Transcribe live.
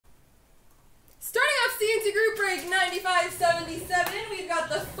break 9577. We've got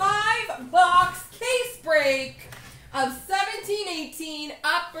the 5-box case break of 1718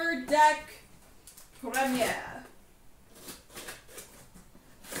 Upper Deck Premiere.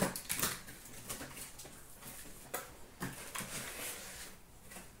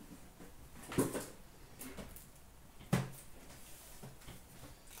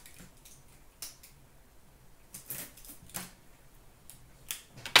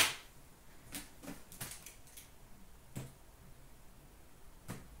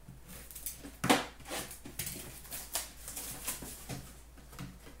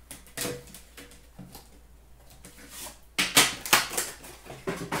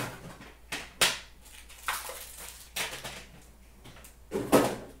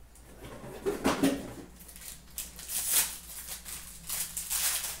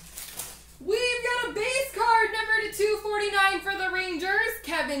 For the Rangers,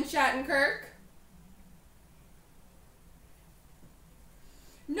 Kevin Shattenkirk.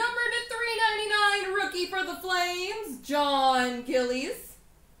 Number to 399, rookie for the Flames, John Gillies.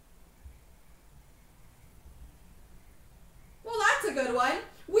 Well, that's a good one.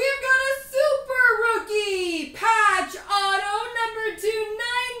 We've got a super rookie patch auto, number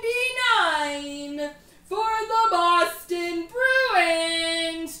 299 for the Boston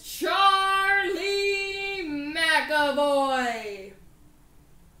Bruins, Charlie McAvoy.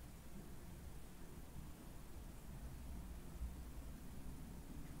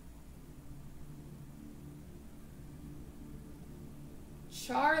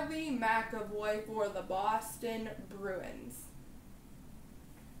 Charlie McAvoy for the Boston Bruins.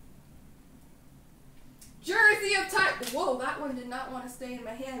 Jersey of Tyler. Whoa, that one did not want to stay in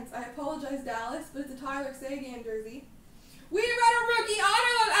my hands. I apologize, Dallas, but it's a Tyler Seguin jersey. We've got a rookie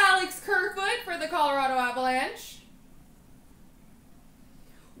auto of Alex Kerfoot for the Colorado Avalanche.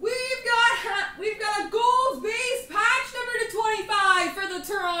 We've got a gold base patch number to 25 for the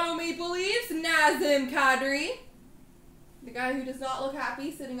Toronto Maple Leafs, Nazem Kadri. The guy who does not look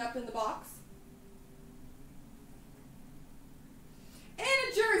happy sitting up in the box. And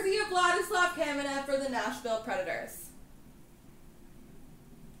a jersey of Vladislav Kamenev for the Nashville Predators.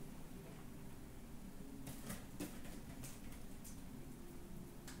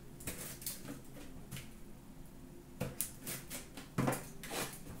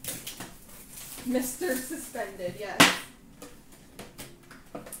 Mr. Suspended, yes.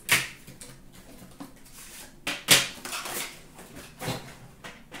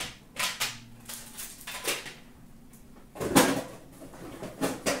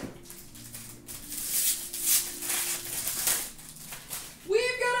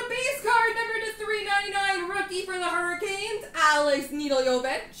 For the Hurricanes, Alex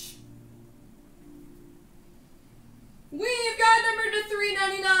Nedeljkovic. We've got number to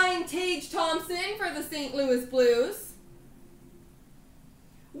 399, Tage Thompson for the St. Louis Blues.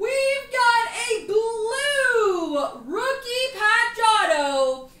 We've got a blue rookie patch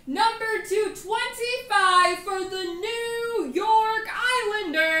auto, number 225 for the New York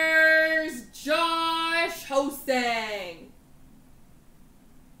Islanders, Josh Ho-Sang.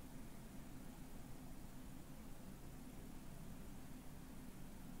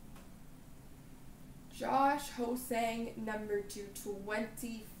 Josh Ho-Sang, number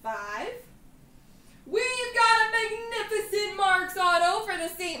 225. We've got a magnificent Marks auto for the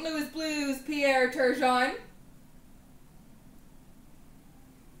St. Louis Blues, Pierre Turgeon.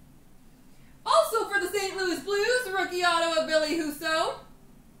 Also for the St. Louis Blues, rookie auto of Billy Husso.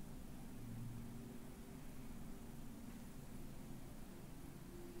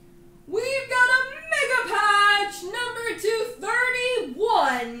 We've got a mega patch, number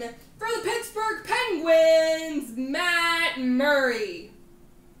 231 for the Pittsburgh Penguins, Matt Murray.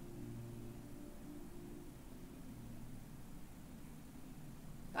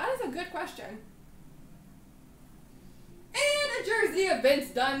 That is a good question. And a jersey of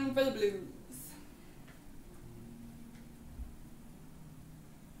Vince Dunn for the Blues.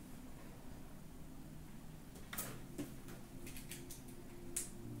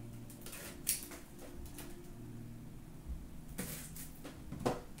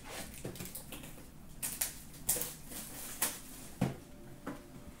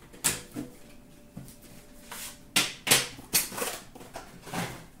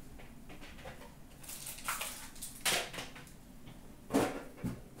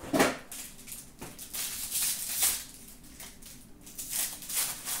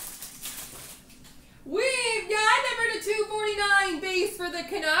 Base for the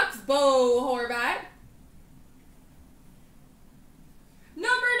Canucks, Bo Horvat. Number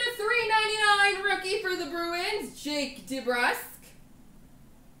to 399, rookie for the Bruins, Jake DeBrusk.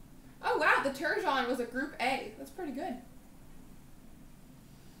 Oh, wow. the Turgeon was a Group A. That's pretty good.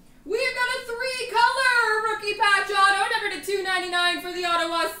 We've got a 3-color rookie patch auto, number to 299 for the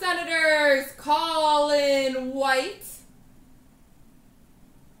Ottawa Senators, Colin White.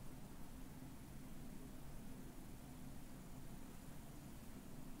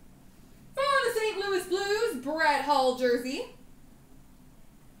 For the St. Louis Blues, Brett Hull jersey.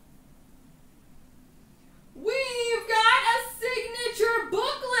 We've got a signature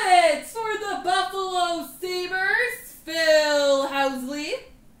booklet for the Buffalo Sabres, Phil Housley.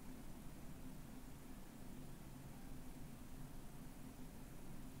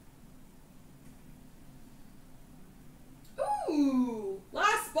 Ooh,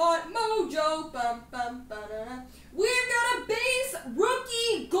 last spot, Mojo. Bum, bum, ba-da-da. We've got a base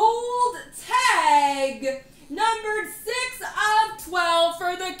rookie gold tag, numbered 6 of 12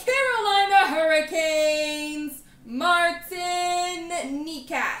 for the Carolina Hurricanes, Martin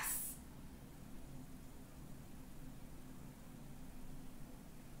Necas.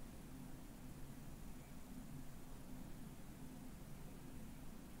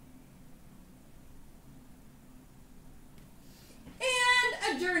 And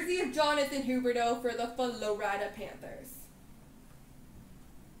a jersey of Jonathan Huberdeau for the Florida Panthers.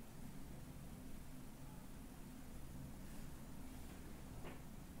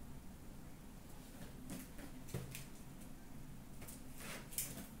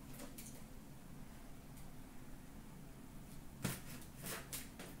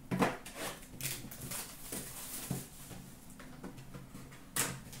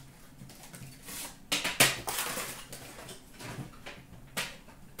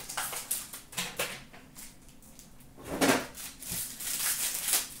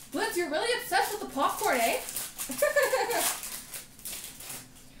 You're really obsessed with the popcorn, eh?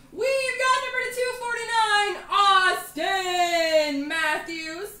 We've got number to 249, Austin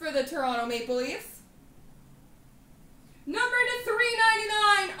Matthews for the Toronto Maple Leafs. Number to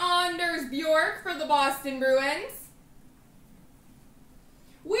 399, Anders Bjork for the Boston Bruins.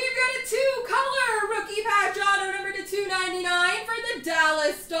 We've got a 2-color rookie patch auto, number to 299 for the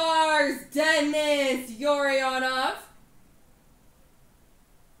Dallas Stars, Denis Yorionov.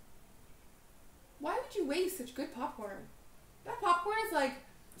 Why would you waste such good popcorn? That popcorn is like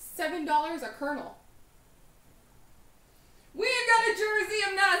 $7 a kernel. We've got a jersey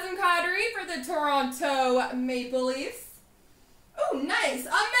of Nazem Kadri for the Toronto Maple Leafs. Oh, nice.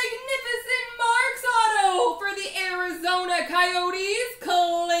 A magnificent Marks auto for the Arizona Coyotes,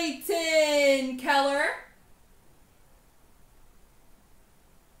 Clayton Keller.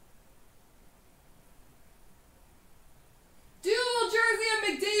 Dual jersey of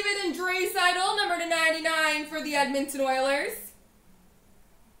McDavid and Draisaitl, number to 99 for the Edmonton Oilers.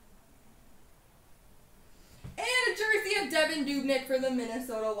 And a jersey of Devin Dubnyk for the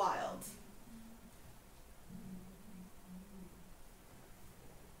Minnesota Wild.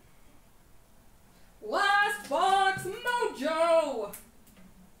 Last box, Mojo!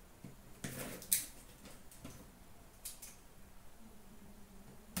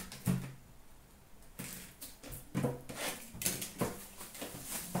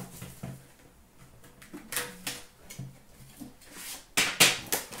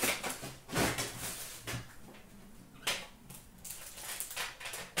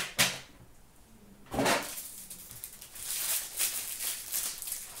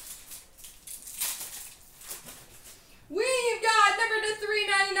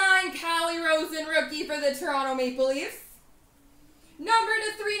 Rookie for the Toronto Maple Leafs. Number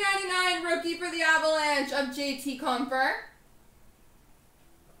to 399 rookie for the Avalanche of JT Compher.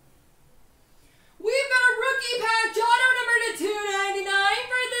 We've got a rookie patch auto, number to 299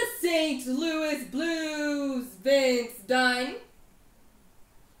 for the St. Louis Blues, Vince Dunn.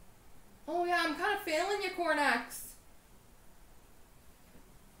 Oh yeah, I'm kind of failing you, Cornex.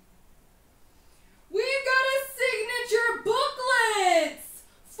 We've got a signature booklet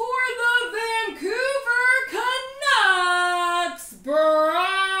for the Vancouver Canucks,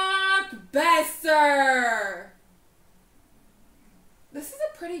 Brock Besser. This is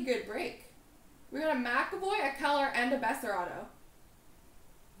a pretty good break. We got a McAvoy, a Keller, and a Besser auto.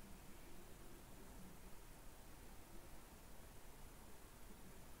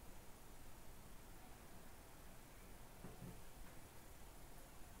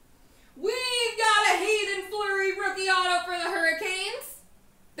 We've got a Hayden Fleury rookie auto for the Hurricanes.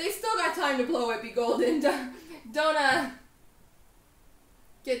 They still got time to blow it, be golden. Don't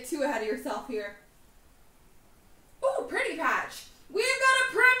get too ahead of yourself here. Ooh, pretty patch. We've got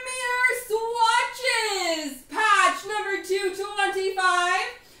a Premier Swatches patch number 225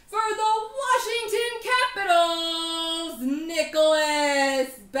 for the Washington Capitals, Nicholas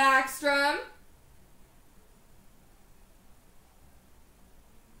Backstrom.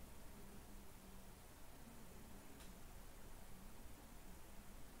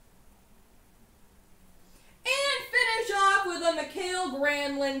 And finish off with a Mikhail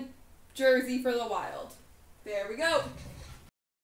Granlund jersey for the Wild. There we go.